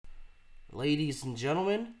Ladies and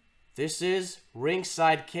gentlemen, this is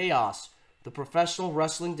Ringside Chaos, the professional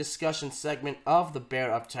wrestling discussion segment of the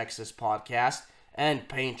Bear of Texas podcast and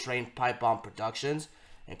Pain Train Pipe Bomb Productions.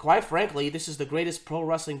 And quite frankly, this is the greatest pro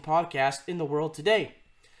wrestling podcast in the world today.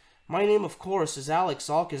 My name, of course, is Alex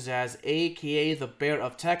Alcazaz, aka the Bear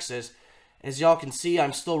of Texas. As y'all can see,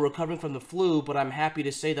 I'm still recovering from the flu, but I'm happy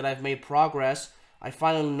to say that I've made progress. I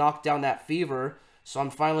finally knocked down that fever, so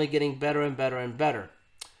I'm finally getting better and better and better.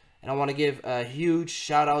 And I want to give a huge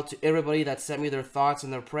shout out to everybody that sent me their thoughts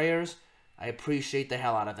and their prayers. I appreciate the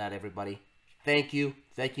hell out of that, everybody. Thank you.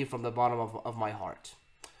 Thank you from the bottom of my heart.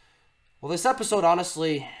 Well, this episode,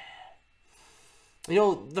 honestly,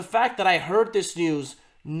 the fact that I heard this news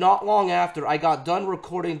not long after I got done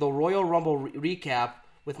recording the Royal Rumble recap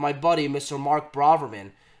with my buddy, Mr. Mark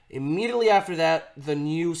Braverman, immediately after that, the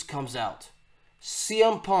news comes out.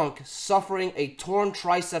 CM Punk suffering a torn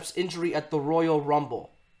triceps injury at the Royal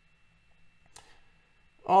Rumble.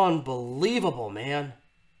 Unbelievable, man.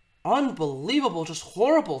 Unbelievable, just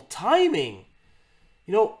horrible timing.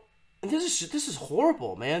 And this is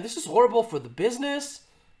horrible, man. This is horrible for the business,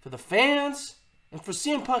 for the fans, and for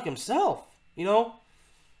CM Punk himself.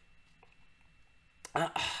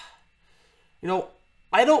 I don't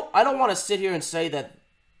want to sit here and say that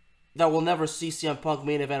we'll never see CM Punk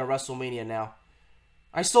main event at WrestleMania now.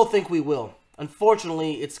 I still think we will.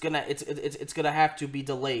 Unfortunately, it's gonna have to be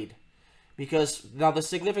delayed. Because now the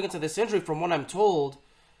significance of this injury, from what I'm told,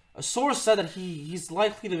 a source said that he's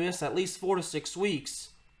likely to miss at least 4 to 6 weeks.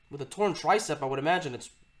 With a torn tricep, I would imagine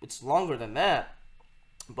it's longer than that.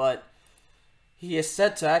 But he is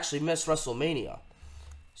set to actually miss WrestleMania.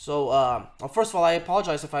 So, first of all, I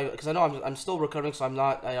apologize because I know I'm still recovering, so I'm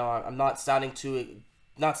not sounding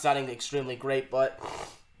extremely great, but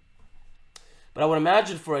I would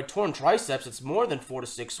imagine for a torn triceps, it's more than 4 to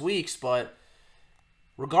 6 weeks. But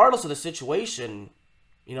regardless of the situation,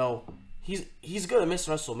 he's gonna miss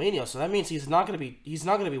WrestleMania, so that means he's not gonna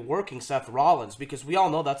be working Seth Rollins, because we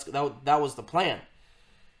all know that was the plan.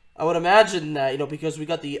 I would imagine that, because we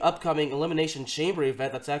got the upcoming Elimination Chamber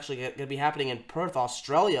event that's actually going to be happening in Perth,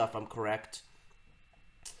 Australia, if I'm correct.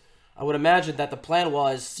 I would imagine that the plan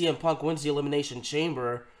was CM Punk wins the Elimination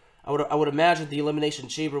Chamber. I would imagine the Elimination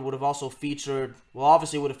Chamber would have also featured,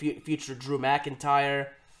 featured Drew McIntyre.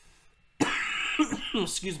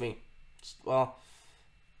 Excuse me. Well,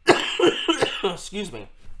 excuse me.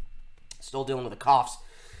 Still dealing with the coughs.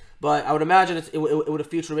 But I would imagine it would have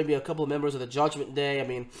featured maybe a couple of members of the Judgment Day. I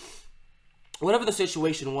mean, whatever the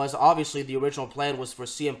situation was, obviously the original plan was for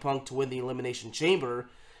CM Punk to win the Elimination Chamber,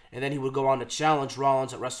 and then he would go on to challenge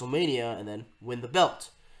Rollins at WrestleMania and then win the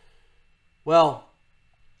belt. Well,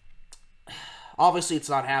 obviously it's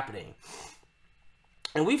not happening.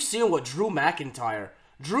 And we've seen what Drew McIntyre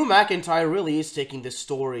really is taking this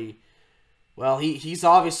story. Well, he's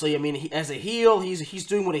obviously, as a heel, he's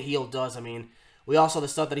doing what a heel does. We all saw the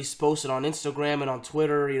stuff that he's posted on Instagram and on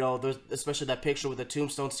Twitter, especially that picture with the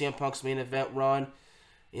Tombstone CM Punk's main event run.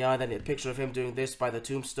 And then a picture of him doing this by the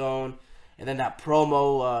Tombstone. And then that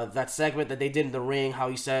promo, that segment that they did in the ring, how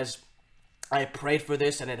he says, I prayed for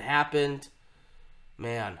this and it happened.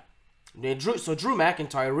 Man. Drew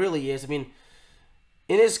McIntyre really is, in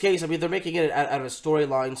his case, they're making it out of a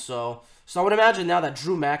storyline, so I would imagine now that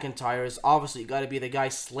Drew McIntyre is obviously got to be the guy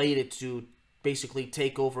slated to basically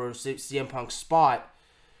take over CM Punk's spot.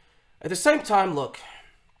 At the same time, look,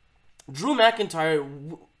 Drew McIntyre,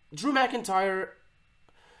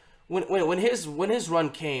 when his run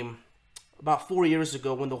came about 4 years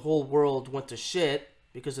ago, when the whole world went to shit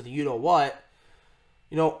because of the you-know-what,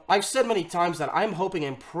 I've said many times that I'm hoping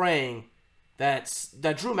and praying that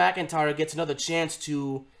Drew McIntyre gets another chance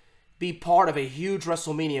to be part of a huge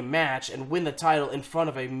WrestleMania match and win the title in front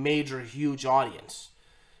of a major, huge audience.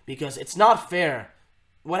 Because it's not fair.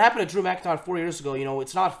 What happened to Drew McIntyre 4 years ago,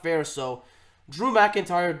 it's not fair. So Drew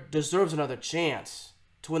McIntyre deserves another chance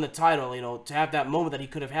to win the title, to have that moment that he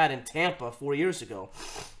could have had in Tampa 4 years ago.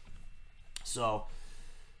 So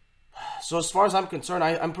as far as I'm concerned,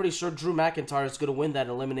 I'm pretty sure Drew McIntyre is going to win that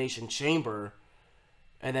Elimination Chamber.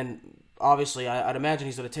 And then, obviously, I'd imagine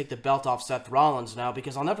he's going to take the belt off Seth Rollins now,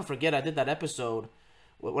 because I'll never forget I did that episode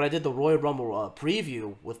when I did the Royal Rumble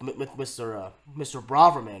preview with Mr.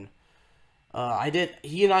 Braverman.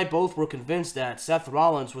 He and I both were convinced that Seth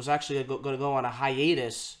Rollins was actually going to go on a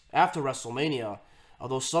hiatus after WrestleMania,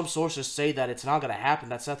 although some sources say that it's not going to happen,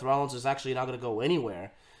 that Seth Rollins is actually not going to go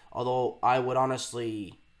anywhere. Although I would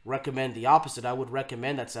honestly recommend the opposite. I would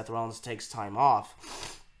recommend that Seth Rollins takes time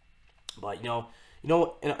off. But,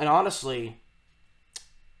 and honestly,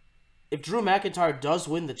 if Drew McIntyre does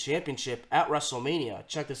win the championship at WrestleMania,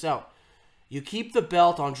 check this out. You keep the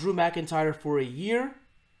belt on Drew McIntyre for a year.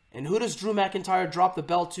 And who does Drew McIntyre drop the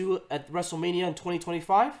belt to at WrestleMania in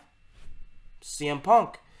 2025? CM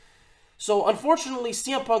Punk. So, unfortunately,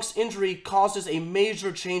 CM Punk's injury causes a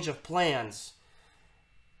major change of plans.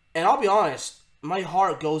 And I'll be honest, my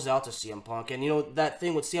heart goes out to CM Punk. And, that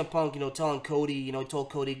thing with CM Punk, telling Cody, he told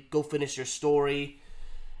Cody, go finish your story.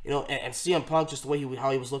 And CM Punk, just the way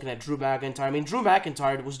how he was looking at Drew McIntyre. I mean, Drew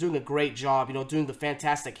McIntyre was doing a great job, doing the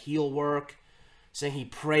fantastic heel work, saying he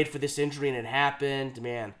prayed for this injury and it happened,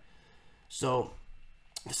 man. So,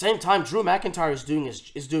 at the same time, Drew McIntyre is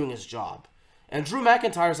doing his job. And Drew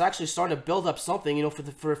McIntyre is actually starting to build up something,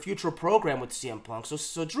 for a future program with CM Punk.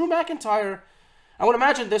 So Drew McIntyre, I would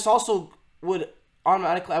imagine this also would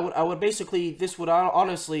automatically, this would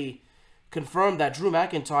honestly confirm that Drew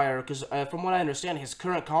McIntyre, because from what I understand, his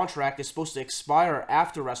current contract is supposed to expire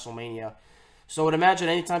after WrestleMania. So I would imagine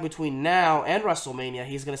anytime between now and WrestleMania,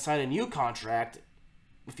 he's going to sign a new contract,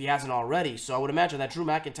 if he hasn't already. So I would imagine that Drew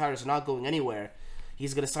McIntyre is not going anywhere.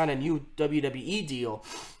 He's going to sign a new WWE deal.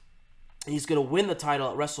 He's going to win the title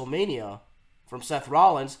at WrestleMania from Seth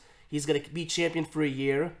Rollins. He's going to be champion for a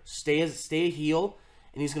year, stay a heel,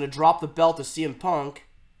 and he's going to drop the belt to CM Punk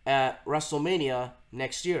at WrestleMania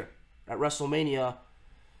next year. At WrestleMania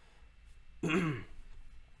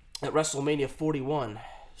 41.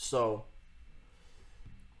 So,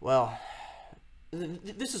 well,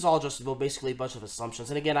 this is all just basically a bunch of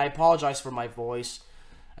assumptions. And again, I apologize for my voice.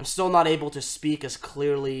 I'm still not able to speak as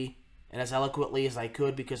clearly and as eloquently as I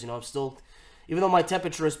could because, I'm still, even though my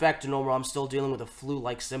temperature is back to normal, I'm still dealing with the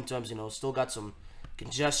flu-like symptoms, still got some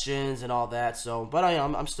congestions and all that. So, but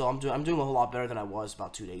I'm doing a whole lot better than I was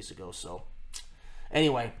about 2 days ago. So,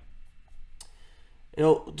 anyway,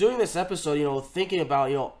 doing this episode, thinking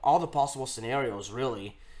about, all the possible scenarios,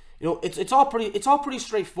 really, it's all pretty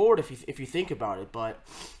straightforward if you think about it, but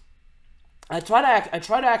I try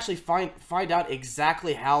to actually find out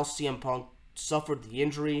exactly how CM Punk suffered the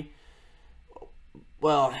injury.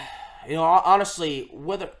 Well, honestly,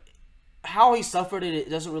 how he suffered it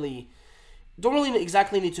don't really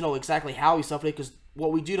exactly need to know exactly how he suffered it, because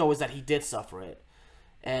what we do know is that he did suffer it.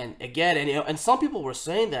 And again, and some people were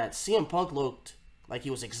saying that CM Punk looked like he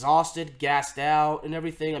was exhausted, gassed out, and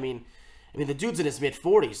everything. I mean, the dude's in his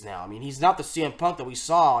mid-40s now. I mean, he's not the CM Punk that we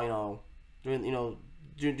saw, during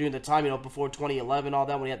the time, before 2011, all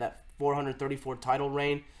that, when he had that 434 title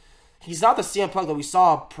reign. He's not the CM Punk that we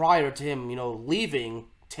saw prior to him, leaving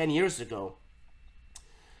 10 years ago.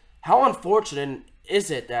 How unfortunate is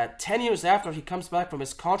it that 10 years after he comes back from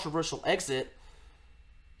his controversial exit,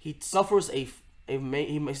 he suffers he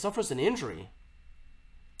suffers an injury?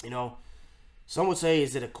 Some would say,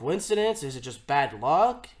 is it a coincidence? Is it just bad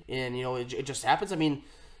luck? And, it just happens. I mean,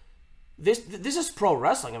 this is pro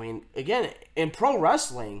wrestling. I mean, again, in pro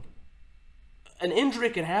wrestling, an injury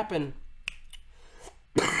can happen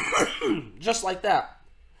just like that.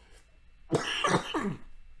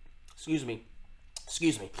 Excuse me.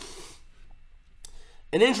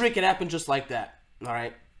 An injury can happen just like that. All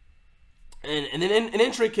right. And an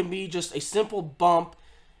injury can be just a simple bump,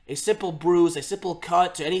 a simple bruise, a simple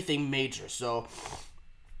cut to anything major. So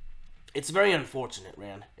it's very unfortunate,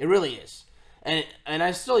 man. It really is. And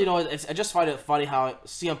I still, I just find it funny how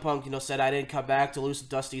CM Punk, said I didn't come back to lose to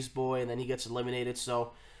Dusty's boy, and then he gets eliminated.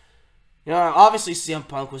 So, obviously CM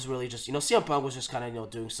Punk was really just, CM Punk was just kind of,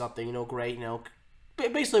 doing something, great,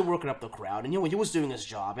 basically working up the crowd. And, he was doing his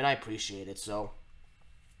job, and I appreciate it. So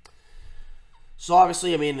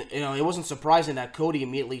obviously, I mean, it wasn't surprising that Cody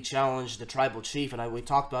immediately challenged the Tribal Chief, and I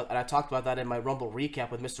talked about that in my Rumble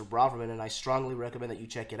recap with Mr. Braverman, and I strongly recommend that you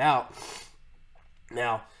check it out.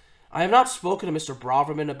 Now, I have not spoken to Mr.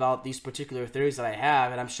 Braverman about these particular theories that I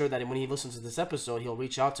have, and I'm sure that when he listens to this episode, he'll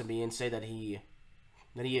reach out to me and say that he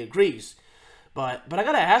agrees. But I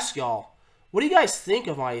gotta ask y'all, what do you guys think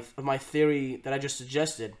of my theory that I just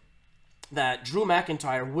suggested? That Drew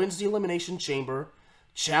McIntyre wins the Elimination Chamber,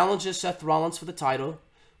 challenges Seth Rollins for the title,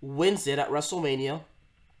 wins it at WrestleMania,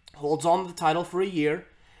 holds on to the title for a year,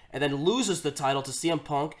 and then loses the title to CM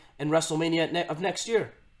Punk in WrestleMania of next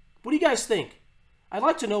year. What do you guys think? I'd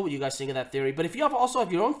like to know what you guys think of that theory. But if you also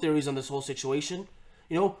have your own theories on this whole situation,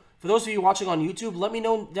 for those of you watching on YouTube, let me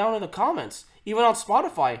know down in the comments. Even on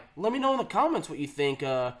Spotify, let me know in the comments what you think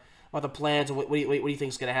about the plans and what do you think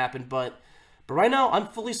is going to happen. But right now, I'm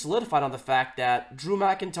fully solidified on the fact that Drew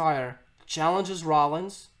McIntyre challenges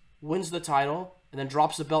Rollins, wins the title, and then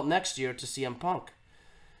drops the belt next year to CM Punk.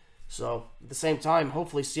 So, at the same time,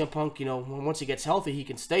 hopefully CM Punk, once he gets healthy, he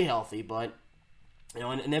can stay healthy. But,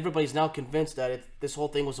 and everybody's now convinced that this whole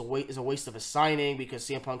thing is a waste of a signing because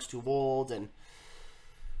CM Punk's too old. And,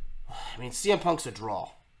 I mean, CM Punk's a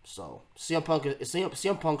draw. So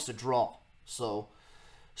CM Punk's a draw. So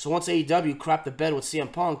once AEW crapped the bed with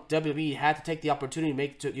CM Punk, WWE had to take the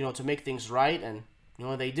opportunity to make things right, and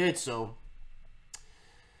they did. So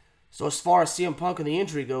as far as CM Punk and the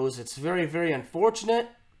injury goes, it's very, very unfortunate,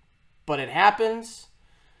 but it happens.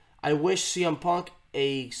 I wish CM Punk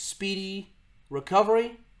a speedy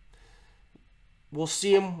recovery. We'll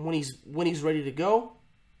see him when he's ready to go.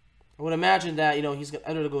 I would imagine that he's going to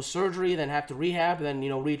undergo surgery, then have to rehab, then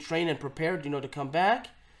retrain and prepare to come back.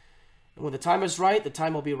 And when the time is right, the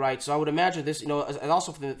time will be right. So I would imagine this, and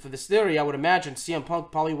also for this theory, I would imagine CM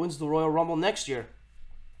Punk probably wins the Royal Rumble next year.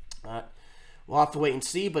 We'll have to wait and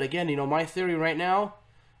see. But again, my theory right now,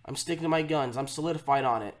 I'm sticking to my guns. I'm solidified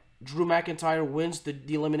on it. Drew McIntyre wins the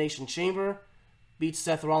Elimination Chamber, beats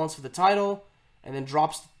Seth Rollins for the title, and then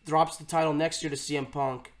drops the title next year to CM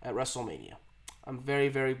Punk at WrestleMania. I'm very,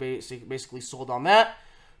 very basically sold on that,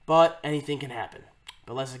 but anything can happen.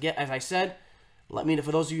 But as I said, let me know.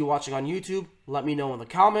 For those of you watching on YouTube, let me know in the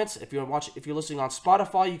comments. If you're listening on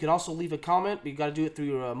Spotify, you can also leave a comment, but you got to do it through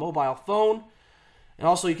your mobile phone. And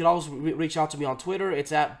also, you can always reach out to me on Twitter.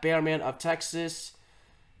 It's at Bearman of Texas.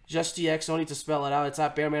 Just TX, no need to spell it out. It's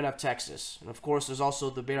at Bearman of Texas. And of course, there's also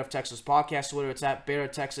the Bear of Texas podcast Twitter. It's at Bear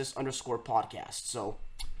of Texas _podcast. So,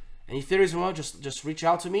 any theories you want, just reach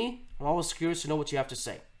out to me. I'm always curious to know what you have to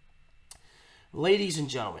say. Ladies and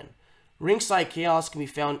gentlemen, Ringside Chaos can be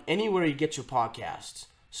found anywhere you get your podcasts.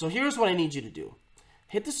 So here's what I need you to do.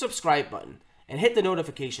 Hit the subscribe button and hit the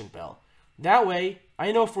notification bell. That way,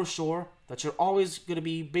 I know for sure that you're always going to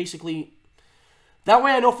be That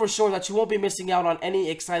way I know for sure that you won't be missing out on any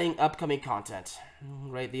exciting upcoming content.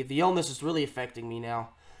 Right, the illness is really affecting me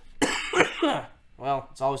now. Well,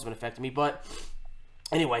 it's always been affecting me, but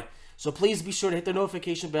anyway. So please be sure to hit the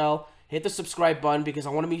notification bell, hit the subscribe button, because I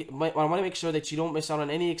want to make sure that you don't miss out on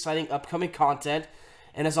any exciting upcoming content.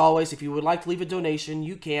 And as always, if you would like to leave a donation,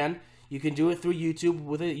 you can. You can do it through YouTube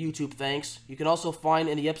with a YouTube thanks. You can also find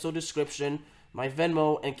in the episode description my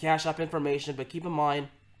Venmo and Cash App information, but keep in mind,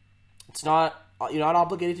 you're not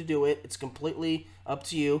obligated to do it. It's completely up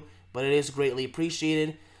to you, but it is greatly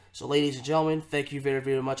appreciated. So ladies and gentlemen, thank you very,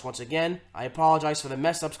 very much once again. I apologize for the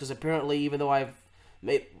mess-ups, because apparently, even though I've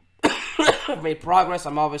made progress,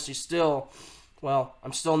 I'm obviously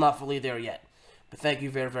I'm still not fully there yet. But thank you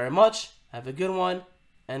very, very much. Have a good one,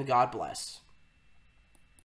 and God bless.